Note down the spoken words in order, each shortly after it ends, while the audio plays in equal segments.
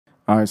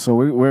All right, so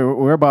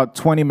we're about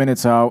 20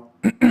 minutes out.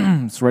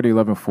 It's already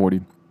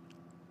 11:40.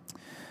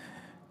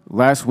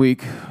 Last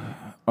week,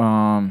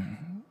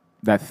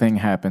 that thing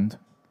happened,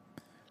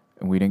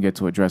 and we didn't get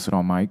to address it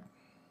on mic.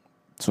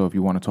 So if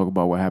you want to talk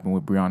about what happened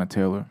with Breonna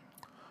Taylor,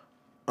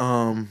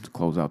 to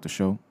close out the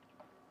show.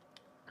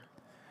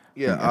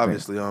 Yeah,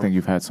 obviously. I think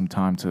you've had some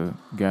time to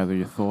gather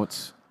your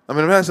thoughts. I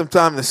mean, I've had some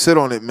time to sit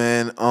on it,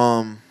 man.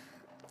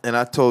 And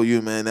I told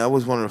you, man, that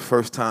was one of the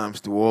first times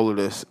through all of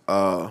this,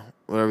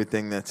 with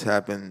everything that's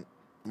happened,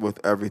 with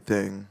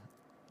everything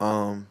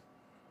that's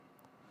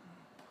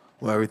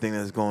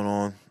going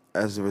on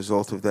as a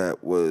result of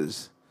that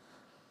was,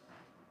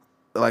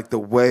 like, the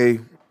way,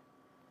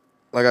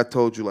 like I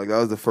told you, like, that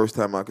was the first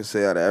time I could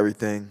say out of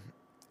everything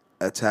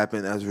that's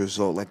happened as a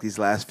result, like, these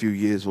last few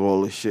years with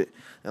all this shit.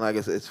 And like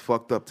I said, it's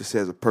fucked up to say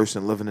as a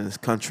person living in this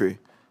country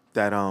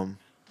that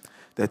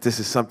that this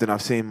is something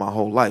I've seen my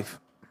whole life.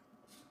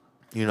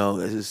 You know,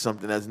 this is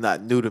something that's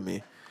not new to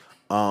me,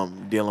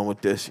 dealing with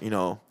this, you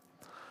know.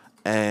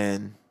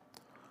 And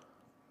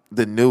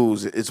the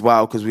news, it's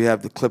wild because we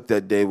have the clip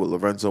that day with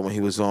Lorenzo when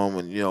he was on,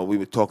 when, you know, we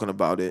were talking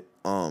about it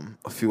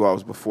a few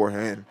hours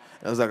beforehand.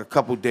 It was like a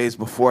couple days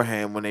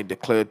beforehand when they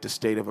declared the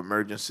state of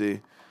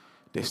emergency.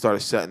 They started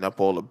setting up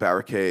all the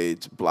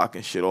barricades,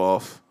 blocking shit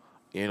off.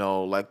 You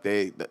know, like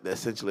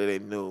essentially they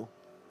knew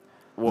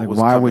what was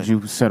why coming. would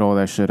you set all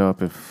that shit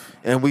up if...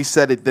 And we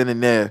said it then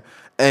and there.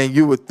 And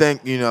you would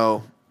think, you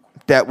know,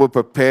 that would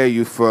prepare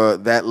you for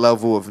that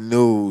level of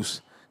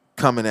news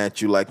coming at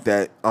you like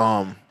that.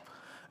 And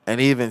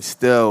even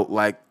still,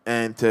 like,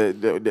 and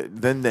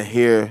then to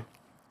hear,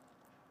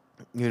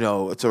 you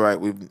know, it's all right.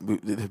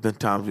 There's been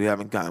times we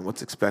haven't gotten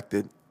what's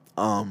expected.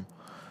 You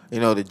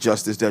know, the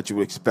justice that you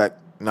would expect,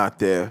 not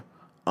there.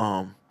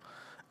 And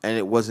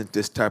it wasn't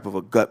this type of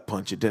a gut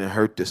punch. It didn't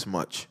hurt this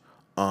much.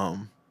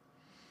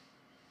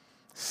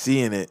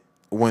 Seeing it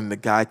when the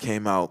guy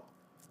came out,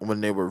 when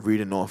they were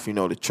reading off, you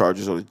know, the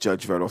charges, or the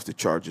judge read off the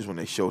charges when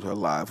they showed her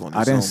live on the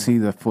Zoom. I didn't see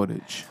the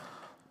footage.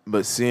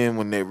 But seeing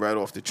when they read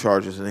off the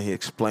charges and he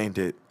explained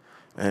it,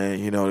 and,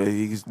 you know,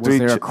 was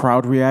there a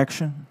crowd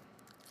reaction?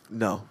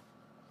 No.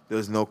 There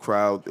was no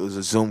crowd. It was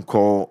a Zoom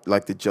call,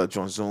 like the judge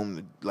on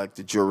Zoom, like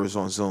the jurors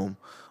on Zoom.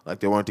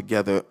 Like they weren't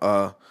together.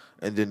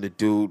 And then the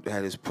dude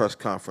had his press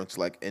conference,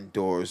 like,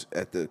 indoors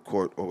at the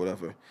court or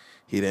whatever.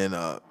 He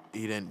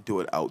didn't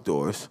do it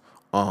outdoors.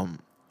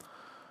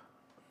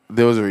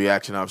 There was a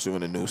reaction, obviously,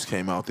 when the news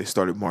came out. They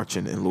started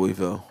marching in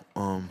Louisville.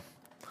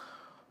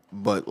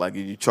 But, like,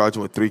 you charge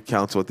him with 3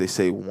 counts, what they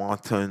say,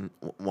 wanton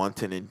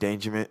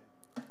endangerment,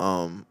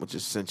 which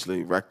is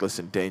essentially reckless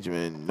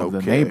endangerment and no of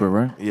the care. neighbor,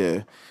 right?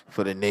 Yeah,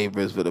 for the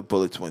neighbors where the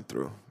bullets went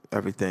through,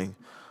 everything.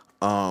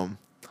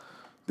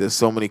 There's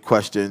so many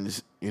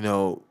questions, you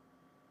know.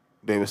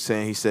 They were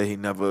saying he said he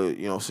never,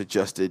 you know,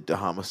 suggested the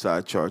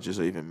homicide charges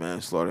or even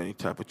manslaughter, any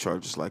type of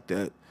charges like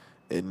that.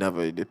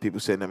 The people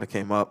said it never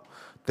came up.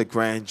 The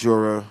grand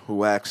juror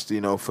who asked,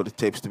 you know, for the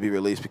tapes to be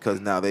released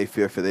because now they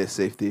fear for their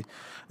safety,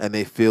 and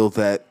they feel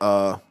that,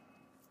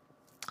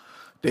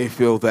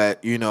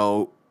 you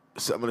know,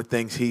 some of the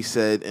things he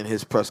said in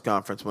his press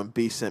conference when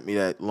B sent me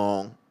that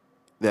long,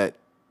 I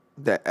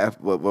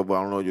don't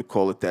know what you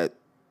call it, that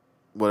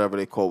whatever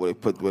they call where they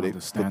put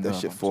that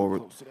shit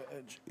forward.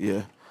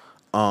 Yeah.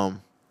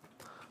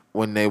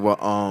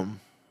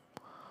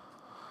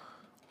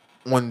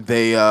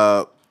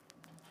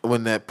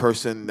 When that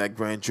person, that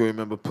grand jury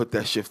member, put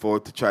that shit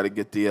forward to try to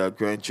get the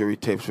grand jury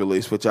tapes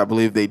released, which I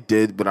believe they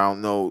did, but I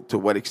don't know to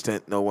what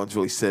extent. No one's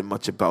really said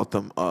much about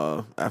them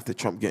after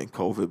Trump getting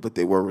COVID, but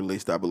they were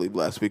released, I believe,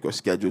 last week, or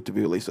scheduled to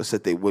be released. I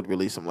said they would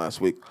release them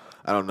last week.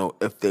 I don't know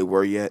if they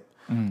were yet.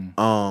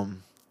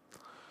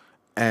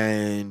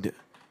 And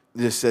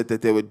just said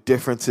that there were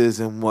differences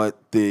in what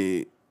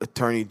the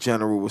Attorney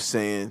General was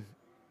saying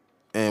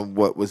and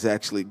what was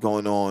actually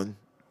going on,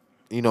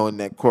 you know, in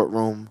that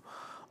courtroom.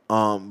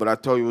 But I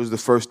told you it was the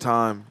first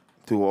time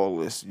through all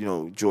this, you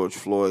know, George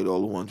Floyd,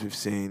 all the ones we've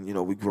seen, you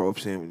know, we grew up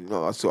seeing, you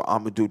know, I saw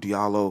Amadou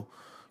Diallo,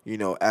 you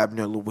know,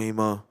 Abner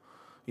Louima,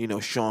 you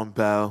know, Sean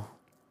Bell,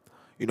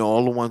 you know,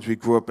 all the ones we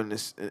grew up in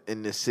this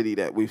city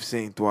that we've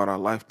seen throughout our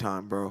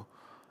lifetime, bro.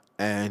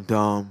 And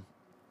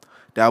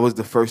that was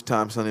the first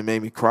time something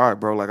made me cry,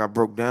 bro. Like, I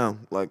broke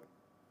down. Like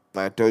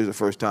I told you, the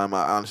first time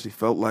I honestly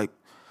felt like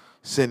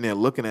sitting there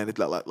looking at it,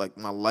 like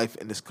my life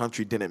in this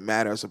country didn't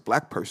matter as a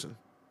black person.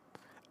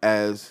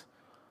 As,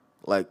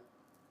 like,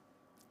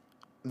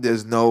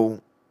 there's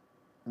no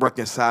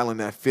reconciling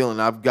that feeling.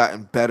 I've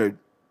gotten better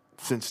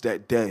since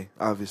that day,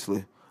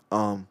 obviously.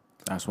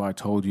 That's why I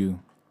told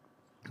you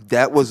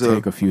that was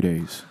take a few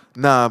days.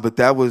 Nah, but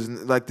that was,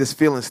 like, this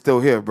feeling's still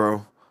here,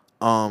 bro.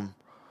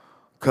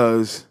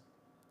 'Cause,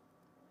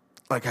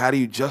 like, how do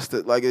you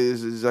like,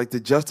 it's like the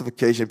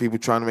justification, people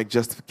trying to make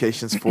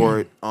justifications for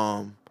it.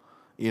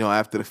 You know,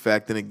 after the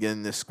fact, and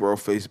again, this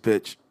squirrel-faced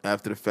bitch,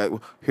 after the fact,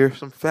 well, here's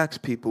some facts,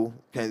 people.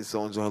 Candace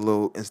Owens on her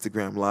little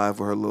Instagram live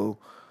with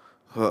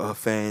her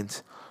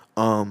fans.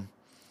 And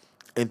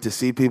to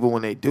see people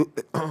when they do,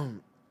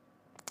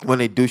 when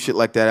they do shit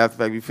like that after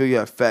the fact, you feel you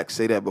have facts,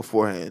 say that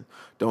beforehand.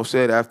 Don't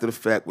say it after the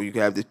fact where you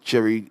can have the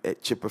cherry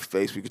at chipper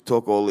face. We could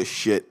talk all this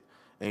shit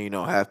and,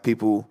 have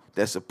people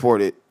that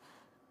support it,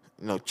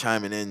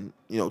 chiming in,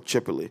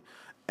 chipperly.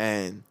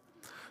 And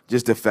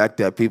just the fact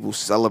that people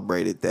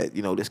celebrated that,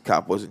 this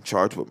cop wasn't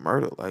charged with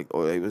murder. Like,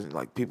 or it wasn't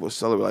like people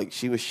celebrated, like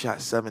she was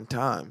shot 7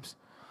 times.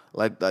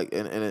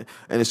 And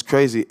it's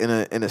crazy in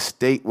a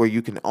state where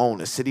you can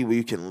own, a city where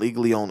you can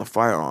legally own a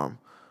firearm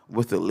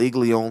with a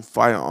legally owned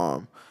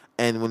firearm.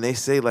 And when they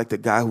say like the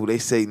guy who they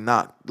say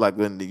knocked, like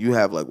when you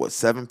have like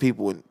 7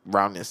 people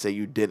around there say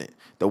you didn't,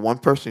 the one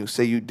person who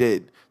say you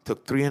did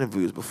took 3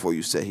 interviews before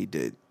you said he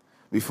did,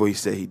 before he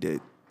said he did,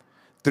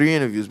 3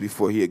 interviews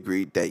before he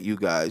agreed that you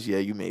guys, yeah,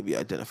 you maybe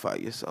identify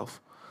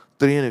yourself,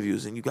 3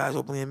 interviews, and you guys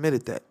openly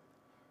admitted that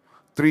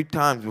 3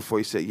 times before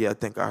he said, yeah, I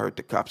think I heard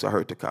the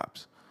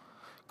cops.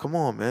 Come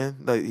on, man.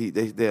 Like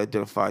they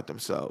identified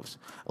themselves.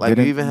 Like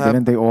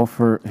didn't they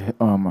offer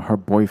her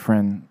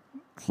boyfriend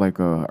like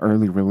a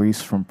early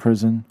release from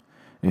prison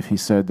if he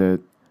said that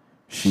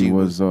she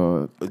was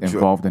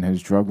involved in his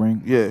drug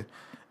ring? Yeah,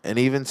 and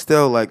even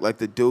still, like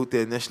the dude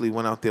they initially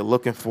went out there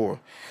looking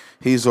for,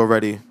 he's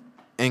already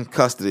in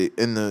custody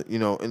in the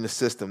in the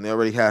system. They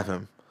already have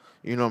him.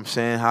 You know what I'm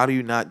saying? How do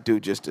you not do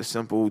just a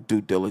simple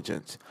due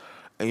diligence?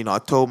 And, I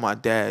told my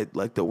dad,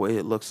 like, the way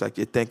it looks like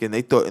you're thinking,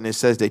 and it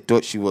says they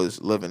thought she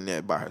was living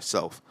there by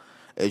herself.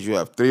 As you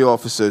have 3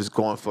 officers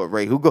going for a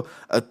raid.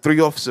 A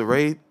 3-officer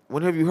raid?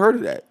 When have you heard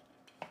of that?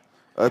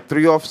 A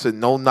 3-officer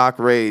no-knock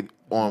raid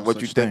on what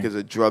you think is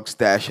a drug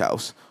stash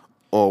house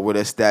or where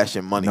they're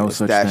stashing money, a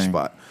stash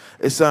spot.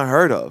 It's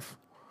unheard of.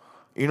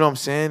 You know what I'm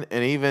saying?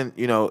 And even,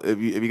 if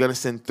you're going to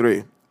send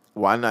 3,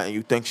 why not? And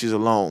you think she's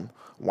alone,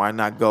 why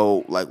not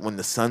go, like, when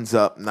the sun's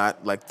up,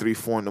 not, like, 3,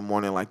 4 in the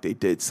morning like they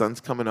did. Sun's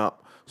coming up.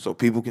 So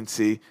people can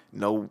see,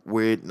 no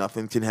weird,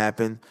 nothing can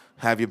happen.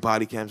 Have your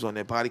body cams on.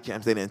 Their body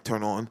cams they didn't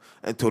turn on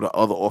until the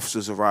other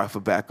officers arrive for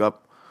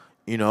backup.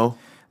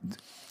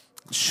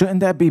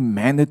 Shouldn't that be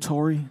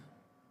mandatory?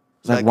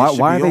 Like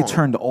why are they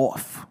turned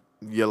off?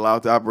 You're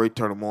allowed to operate,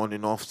 turn them on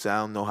and off,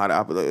 sound, know how to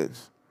operate.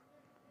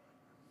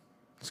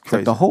 It's crazy.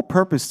 Like the whole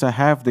purpose to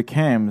have the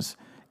cams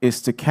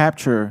is to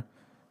capture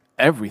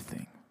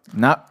everything,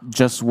 not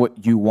just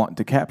what you want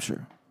to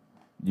capture.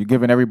 You're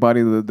giving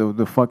everybody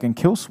the fucking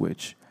kill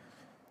switch.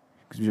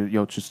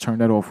 Yo, just turn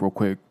that off real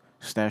quick.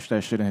 Stash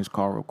that shit in his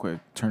car real quick.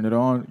 Turn it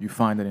on, you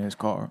find it in his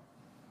car.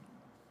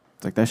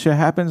 It's like that shit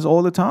happens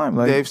all the time.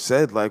 Like they've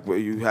said, like where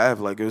you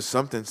have, like it was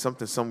something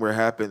somewhere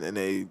happened, and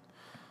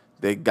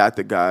they got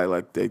the guy,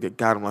 like they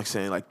got him, like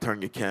saying, like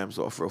turn your cams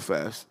off real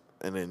fast,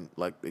 and then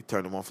like they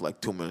turned him off for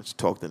like 2 minutes,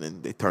 talked, and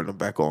then they turned them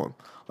back on.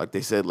 Like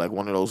they said, like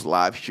one of those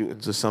live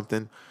shootings or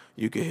something,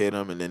 you could hear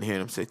them and then hear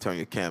them say turn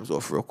your cams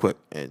off real quick,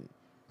 and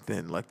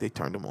then like they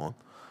turned them on,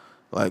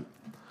 like.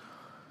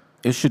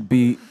 It should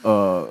be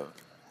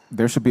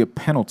there should be a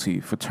penalty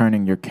for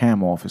turning your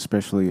cam off,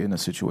 especially in a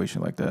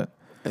situation like that.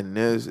 And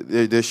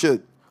there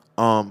should,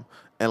 and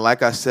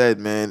like I said,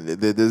 man,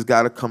 there's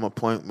got to come a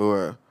point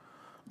where,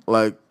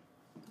 like,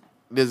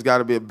 there's got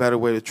to be a better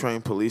way to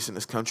train police in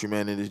this country,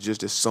 man. And it's just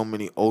there's so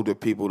many older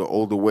people, the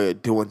older way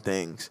of doing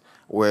things.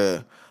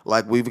 Where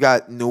like we've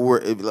got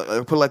newer. I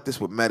put it like this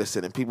with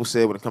medicine, and people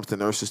say when it comes to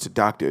nurses to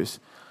doctors,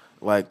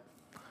 like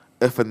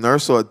if a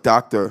nurse or a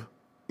doctor,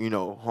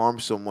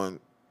 harms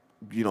someone,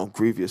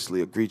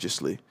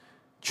 egregiously,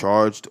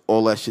 charged,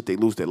 all that shit, they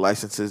lose their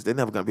licenses. They're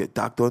never going to be a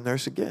doctor or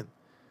nurse again.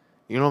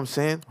 You know what I'm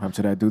saying? Up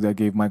to that dude that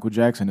gave Michael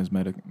Jackson his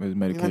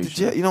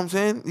medication. You know what I'm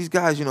saying? These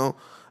guys,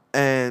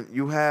 and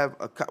you have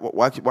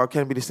why can't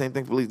it be the same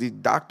thing for these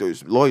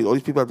doctors, lawyers? All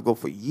these people have to go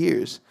for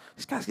years.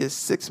 These guys get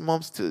 6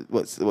 months to,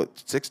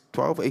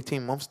 12,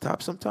 18 months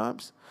top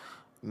sometimes.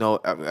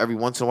 Every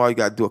once in a while you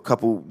got to do a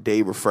couple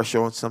day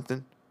refresher on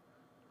something.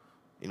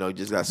 You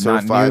just got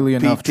certified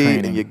PT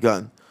and you're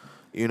gone.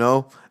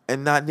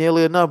 And not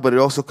nearly enough, but it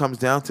also comes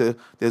down to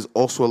there's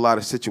also a lot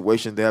of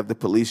situations they have the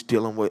police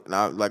dealing with.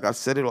 Now, like I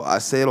say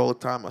it all the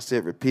time. I say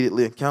it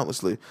repeatedly and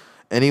countlessly.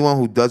 Anyone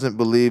who doesn't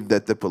believe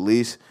that the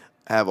police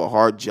have a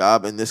hard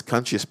job in this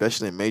country,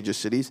 especially in major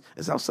cities,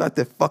 is outside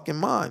their fucking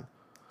mind.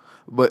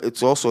 But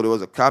it's also, there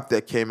was a cop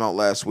that came out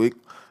last week,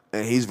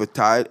 and he's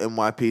retired,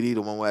 NYPD,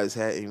 the one who had his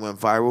hat, and he went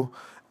viral.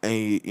 And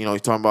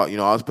he's talking about,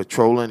 I was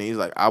patrolling. And he's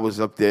like, I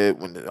was out there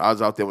when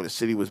the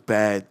city was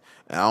bad.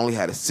 And I only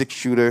had a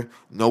 6-shooter,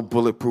 no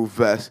bulletproof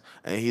vest.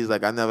 And he's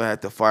like, I never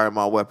had to fire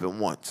my weapon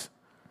once.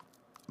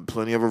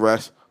 Plenty of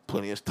arrests,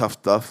 plenty of tough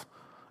stuff.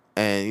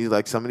 And he's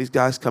like, some of these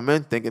guys come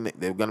in thinking that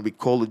they're going to be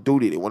Call of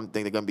Duty. They want to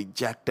think they're going to be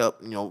jacked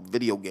up,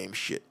 video game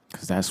shit.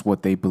 Because that's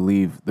what they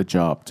believe the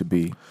job to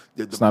be.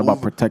 It's not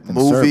about protecting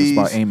service, it's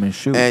about aim and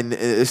shoot. And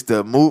it's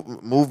the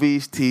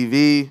movies,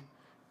 TV,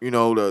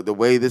 the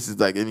way this is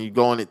like, and you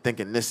go on it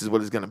thinking this is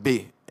what it's going to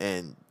be.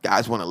 And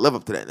guys want to live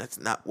up to that. That's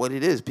not what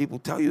it is. People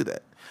tell you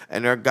that.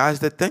 And there are guys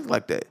that think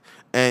like that.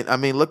 And, I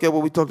mean, look at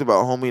what we talked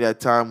about, homie, that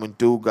time when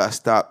dude got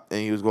stopped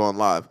and he was going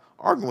live,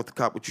 arguing with the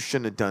cop, which you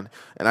shouldn't have done.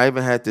 And I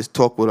even had this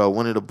talk with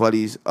one of the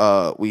buddies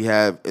we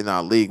have in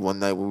our league one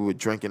night when we were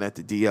drinking at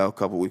the DL a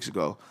couple weeks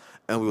ago.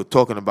 and we were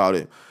talking about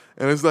it.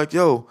 And it's like,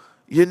 yo,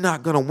 you're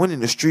not going to win in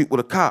the street with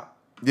a cop.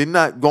 You're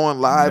not going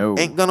live, No.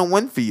 ain't going to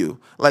win for you.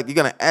 Like, you're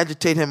going to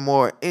agitate him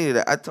more. Any of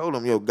that. I told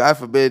him, yo, God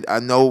forbid, I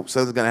know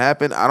something's going to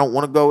happen. I don't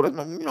want to go. That's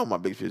my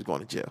big fear is going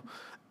to jail.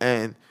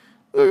 And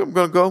I'm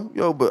going to go,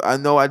 yo, but I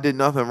know I did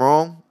nothing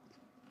wrong.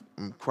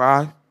 I'm going to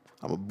cry.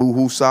 I'm a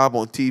boo-hoo sob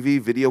on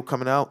TV, video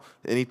coming out,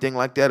 anything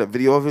like that, a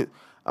video of it.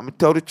 I'm going to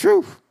tell the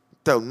truth.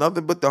 Tell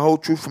nothing but the whole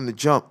truth from the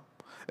jump.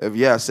 If,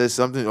 I said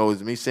something,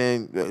 it's me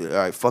saying, all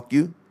right, fuck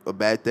you, a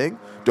bad thing.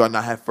 Do I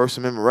not have First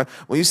Amendment right?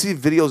 When you see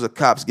videos of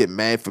cops get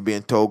mad for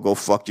being told, go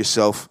fuck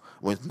yourself,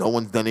 when no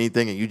one's done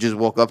anything and you just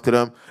walk up to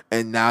them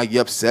and now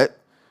you're upset,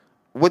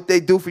 what they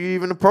do for you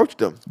even approach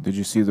them? Did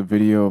you see the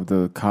video of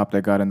the cop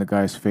that got in the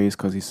guy's face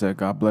because he said,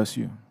 God bless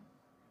you?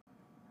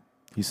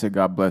 He said,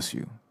 God bless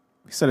you.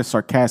 He said it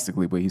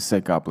sarcastically, but he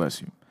said, God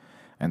bless you.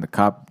 And the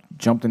cop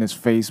jumped in his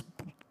face,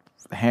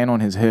 hand on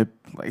his hip.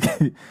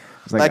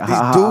 It's like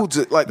these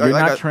dudes, like you're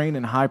like not trained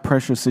in high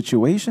pressure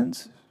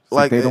situations.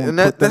 Like they don't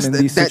put them in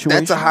these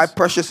situations. That's a high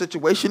pressure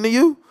situation to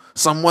you.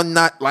 Someone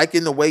not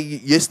liking the way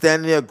you're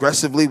standing there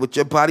aggressively with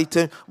your body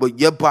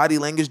with your body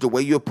language, the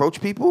way you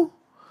approach people.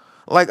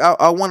 Like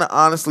I want to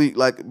honestly,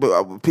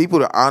 people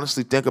to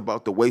honestly think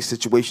about the way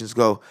situations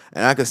go.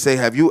 And I can say,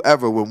 have you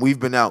ever, when we've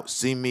been out,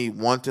 seen me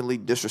wantonly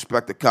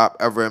disrespect a cop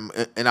ever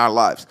in our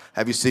lives?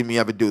 Have you seen me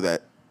ever do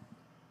that?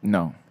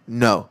 No.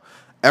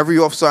 Every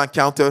officer I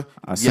encounter,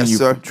 I seen you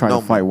sir. try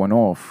to fight one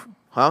off.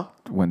 Huh?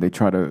 When they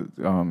try to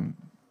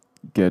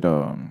get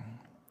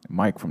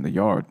Mike from the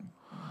yard.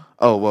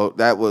 Oh well,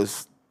 that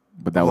was.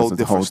 But that was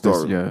a whole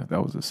story.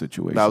 That was a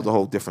situation. That was a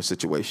whole different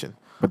situation.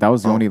 But that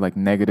was the only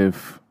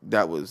negative.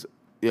 That was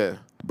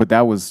But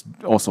that was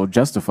also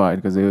justified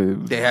because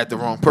they had the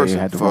wrong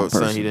person for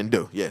something he didn't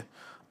do. Yeah.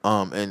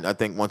 And I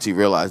think once he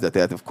realized that they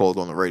had to have called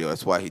on the radio,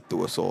 that's why he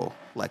threw us all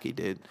like he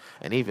did.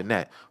 And even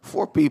that,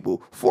 4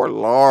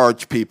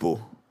 large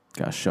people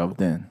got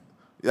shoved in.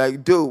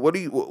 Like, dude,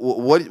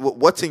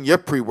 what's in your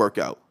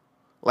pre-workout?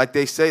 Like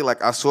they say,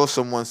 like I saw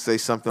someone say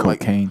something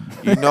cocaine.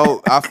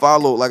 Like, I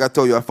follow, like I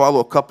told you, I follow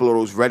a couple of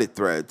those Reddit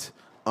threads,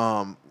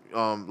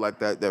 like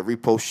that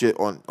repost shit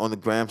on the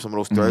gram, some of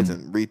those threads,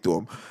 and read through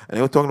them. And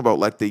they were talking about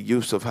like the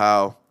use of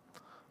how,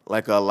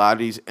 like a lot of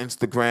these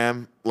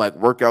Instagram like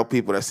workout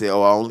people that say,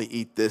 oh, I only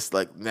eat this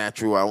like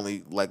natural, I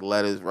only like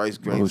lettuce, rice,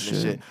 grains,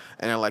 and shit.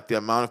 And then like the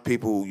amount of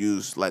people who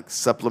use like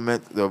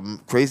the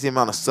crazy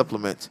amount of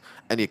supplements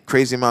and the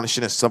crazy amount of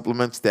shit in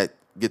supplements that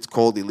gets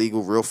called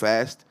illegal real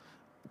fast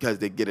because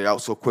they get it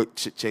out so quick,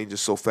 shit changes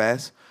so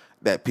fast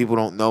that people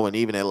don't know. And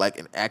even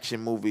in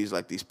action movies,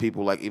 like these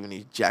people, like even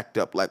these jacked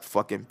up like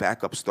fucking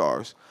backup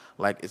stars,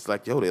 like it's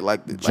like, yo, they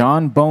like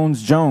John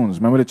Bones Jones.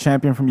 Remember the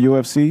champion from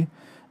UFC?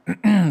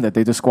 That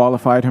they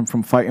disqualified him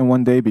from fighting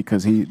one day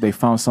because they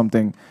found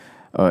something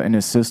in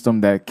his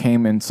system that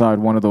came inside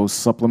one of those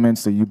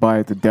supplements that you buy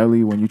at the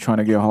deli when you're trying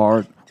to get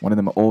hard. One of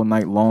them all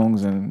night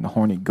longs and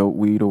horny goat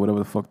weed or whatever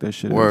the fuck that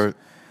shit is.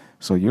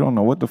 So you don't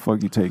know what the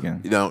fuck you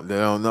taking. They don't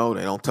know.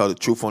 They don't tell the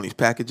truth on these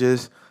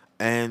packages.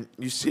 And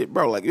you see it,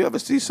 bro. Like, you ever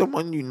see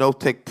someone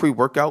take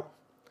pre-workout?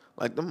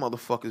 Like, them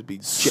motherfuckers be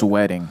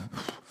sweating,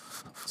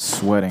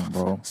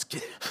 bro. Let's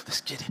get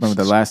it.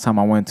 Remember the last time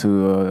I went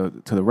to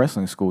the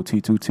wrestling school,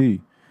 T2T.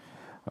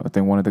 I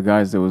think one of the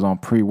guys that was on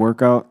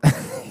pre-workout,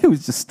 he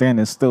was just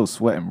standing still,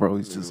 sweating, bro.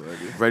 He's just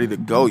ready to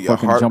go. Your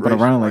fucking heart jumping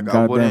racing, around like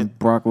goddamn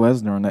Brock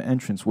Lesnar on the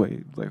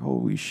entranceway. Like,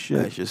 holy shit.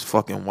 That's just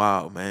fucking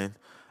wild, man.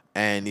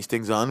 And these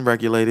things are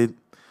unregulated,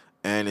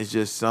 and it's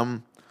just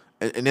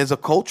and there's a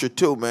culture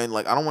too, man.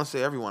 Like, I don't want to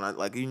say everyone.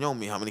 You know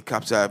me, how many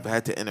cops I've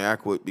had to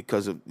interact with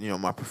because of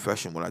my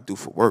profession, what I do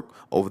for work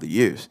over the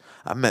years.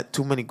 I met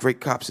too many great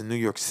cops in New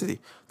York City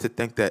to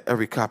think that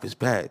every cop is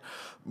bad.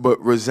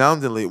 But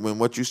resoundingly, when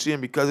what you see,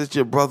 and because it's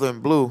your brother in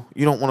blue,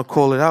 you don't want to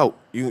call it out.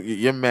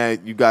 You're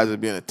mad. You guys are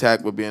being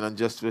attacked. We're being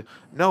unjust.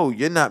 No,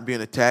 you're not being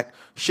attacked.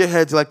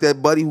 Shitheads like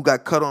that buddy who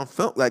got caught on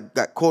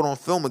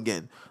film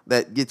again.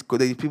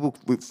 People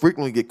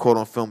frequently get caught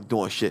on film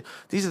doing shit.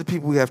 These are the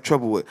people we have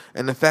trouble with.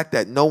 And the fact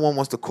that no one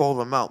wants to call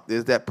them out,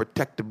 there's that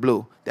protect the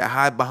blue, that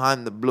hide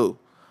behind the blue.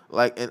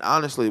 Like, and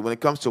honestly, when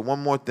it comes to one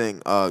more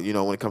thing,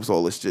 when it comes to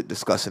all this shit,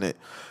 discussing it,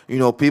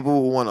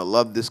 people who want to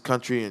love this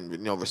country and,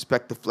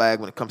 respect the flag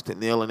when it comes to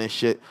kneeling and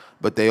shit,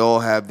 but they all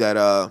have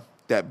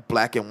that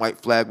black and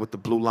white flag with the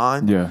blue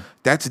line. Yeah.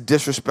 That's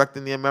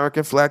disrespecting the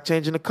American flag,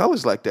 changing the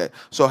colors like that.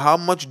 So how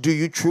much do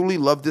you truly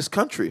love this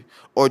country?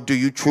 Or do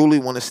you truly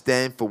want to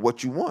stand for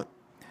what you want?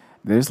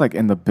 There's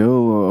in the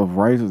Bill of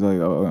Rights,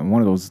 one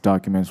of those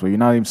documents where you're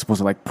not even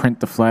supposed to print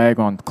the flag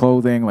on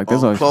clothing. Like,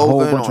 there's a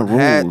whole bunch of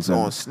rules.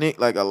 On sneak,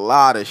 a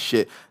lot of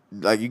shit.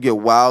 Like, you get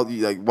wild.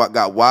 You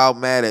got wild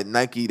mad at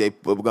Nike. They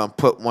were gonna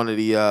put one of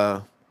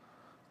the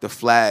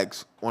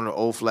flags, one of the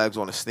old flags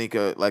on a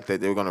sneaker like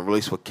that. They were gonna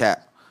release with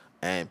Cap.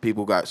 And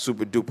people got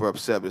super duper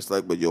upset. It's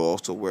like, but you'll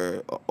also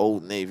wear an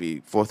Old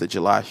Navy 4th of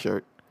July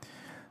shirt.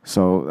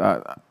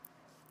 So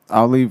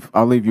I'll leave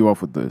you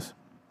off with this.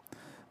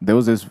 There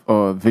was this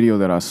video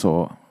that I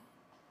saw,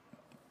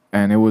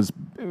 and it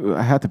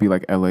had to be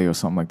like LA or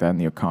something like that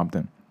near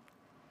Compton.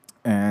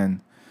 And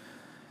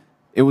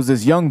It was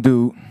this young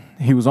dude.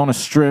 He was on a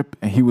strip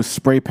and he was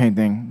spray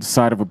painting the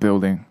side of a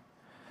building,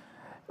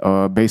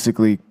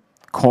 basically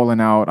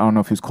calling out. I don't know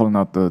if he was calling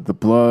out the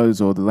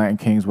Bloods or the Latin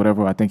Kings,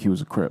 whatever. I think he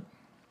was a Crip.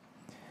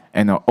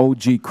 And an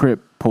OG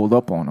Crip pulled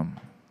up on him.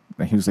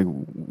 And he was like,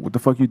 "What the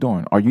fuck you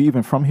doing? Are you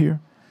even from here?"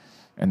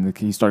 And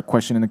he started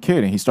questioning the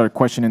kid. And he started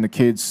questioning the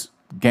kid's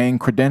gang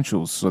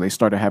credentials. So they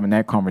started having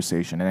that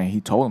conversation. And then he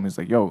told him, he's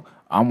like, "Yo,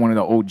 I'm one of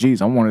the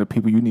OGs. I'm one of the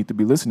people you need to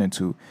be listening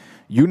to.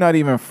 You're not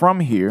even from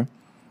here.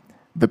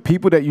 The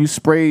people that you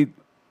sprayed,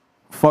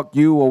 fuck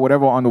you or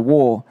whatever on the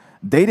wall,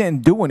 they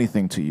didn't do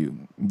anything to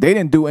you. They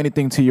didn't do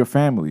anything to your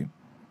family.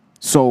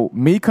 So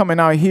me coming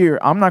out here,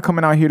 I'm not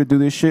coming out here to do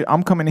this shit.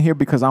 I'm coming in here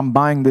because I'm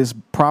buying this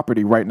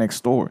property right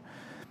next door.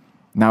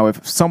 Now,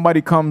 if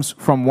somebody comes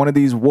from one of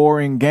these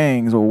warring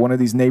gangs or one of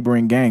these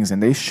neighboring gangs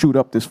and they shoot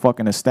up this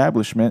fucking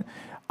establishment,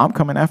 I'm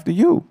coming after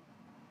you."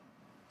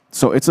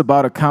 So it's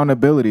about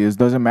accountability. It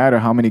doesn't matter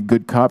how many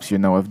good cops you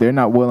know. If they're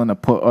not willing to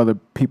put other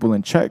people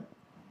in check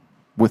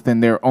within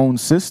their own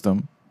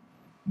system,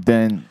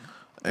 then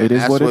it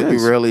is what it is. That's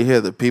what you rarely hear.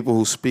 The people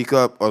who speak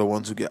up are the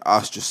ones who get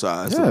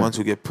ostracized, Yeah. the ones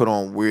who get put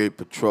on weird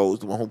patrols,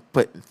 the ones who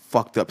put in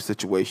fucked up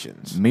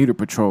situations. Meter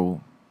patrol.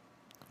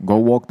 Go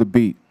walk the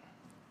beat.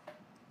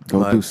 Go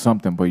Like, do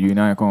something, but you're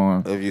not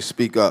going If you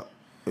speak up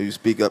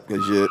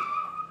because you're...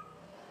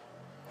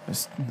 I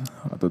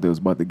thought they was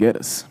about to get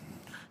us.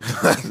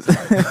 I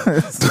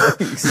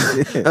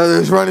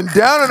was running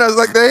down and I was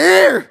like, "They're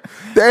here!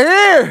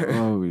 They're here!"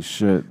 Oh,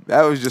 shit.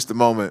 That was just a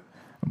moment.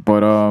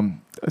 But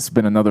it's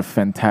been another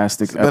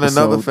fantastic episode. Been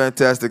another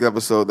fantastic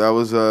episode. That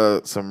was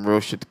some real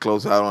shit to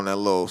close out on that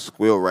little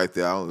squeal right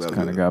there.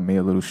 Kind of got me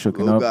a little shooken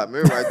Little up. got me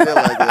right there,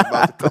 like they're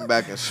about to come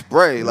back and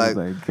spray. Like,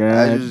 God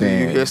as usually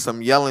you damn. hear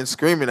some yelling,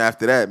 screaming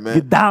after that, man.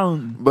 Get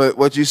down. But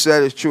what you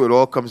said is true. It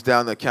all comes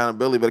down to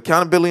accountability. But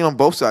accountability on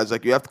both sides.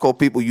 Like, you have to call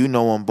people you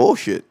know on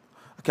bullshit.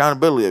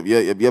 Accountability.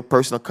 If you're a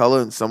person of color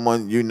and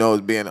someone you know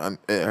is being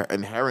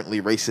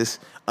inherently racist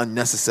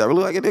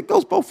unnecessarily, like it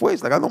goes both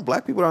ways. Like, I know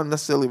black people aren't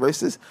necessarily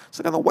racist. It's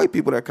like I know white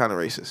people that are kind of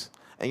racist.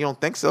 And you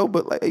don't think so,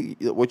 but like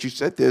what you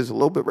said there is a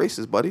little bit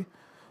racist, buddy.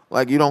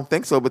 Like, you don't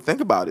think so, but think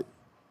about it.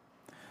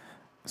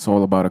 It's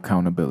all about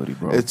accountability,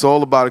 bro. It's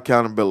all about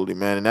accountability,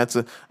 man.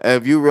 And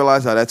if you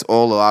realize how that's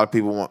all a lot of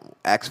people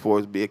ask for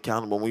is be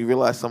accountable. When you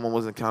realize someone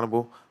wasn't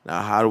accountable,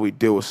 now how do we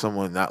deal with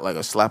someone not like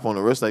a slap on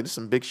the wrist? Like, this is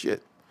some big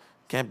shit.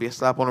 Can't be a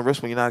slap on the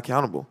wrist when you're not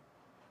accountable.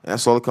 And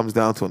that's all it comes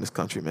down to in this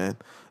country, man.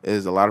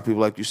 Is a lot of people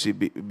like you see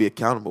be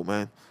accountable,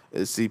 man.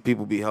 Is see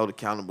people be held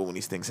accountable when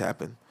these things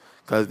happen.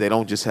 Because they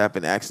don't just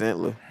happen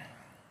accidentally.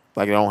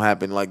 Like, it don't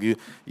happen. Like,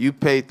 you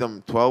paid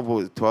them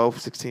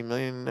 16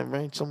 million in that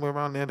range, somewhere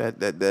around there,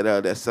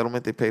 that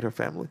settlement they paid her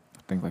family.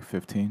 I think like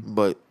 15.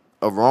 But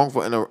a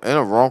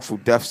wrongful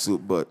death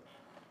suit, but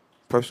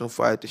person who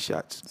fired the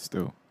shots.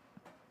 Still.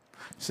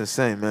 It's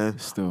insane, man.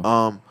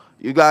 Still.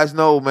 You guys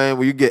know, man,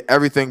 where you get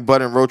everything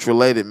Button Roach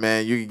related,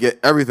 man. You can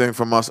get everything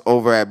from us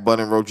over at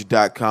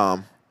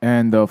buttonroach.com.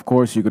 And, of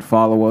course, you could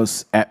follow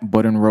us at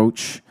Button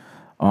Roach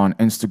on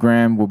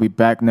Instagram. We'll be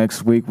back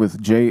next week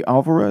with Jay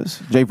Vargas.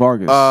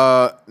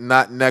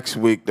 Not next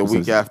week, the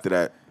week after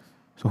that.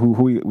 So who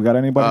we got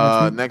anybody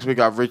next week? Next week,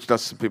 I've reached out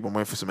to some people. I'm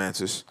waiting for some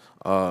answers.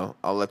 I'll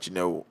let you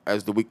know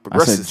as the week I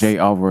progresses. said Jay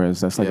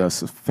Alvarez. That's like a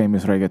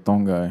famous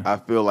reggaeton guy. I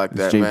feel like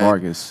that, Jay man.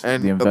 Vargas.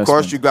 And, the of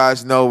course, you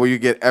guys know where you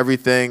get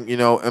everything,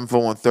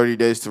 info on 30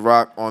 Days to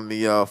Rock on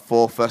the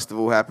fall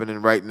festival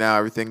happening right now,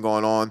 everything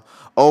going on.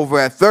 Over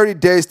at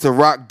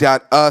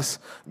 30daystorock.us.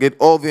 Get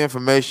all the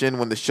information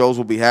when the shows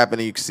will be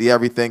happening. You can see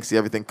everything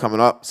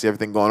coming up, see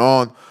everything going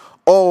on,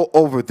 all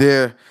over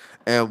there.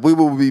 And we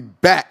will be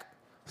back,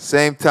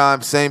 same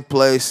time, same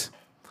place,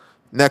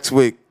 next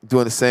week,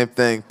 doing the same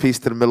thing. Peace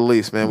to the Middle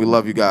East, man. We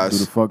love you guys.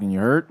 Do the fucking, you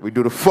heard? We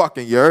do the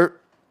fucking, you heard?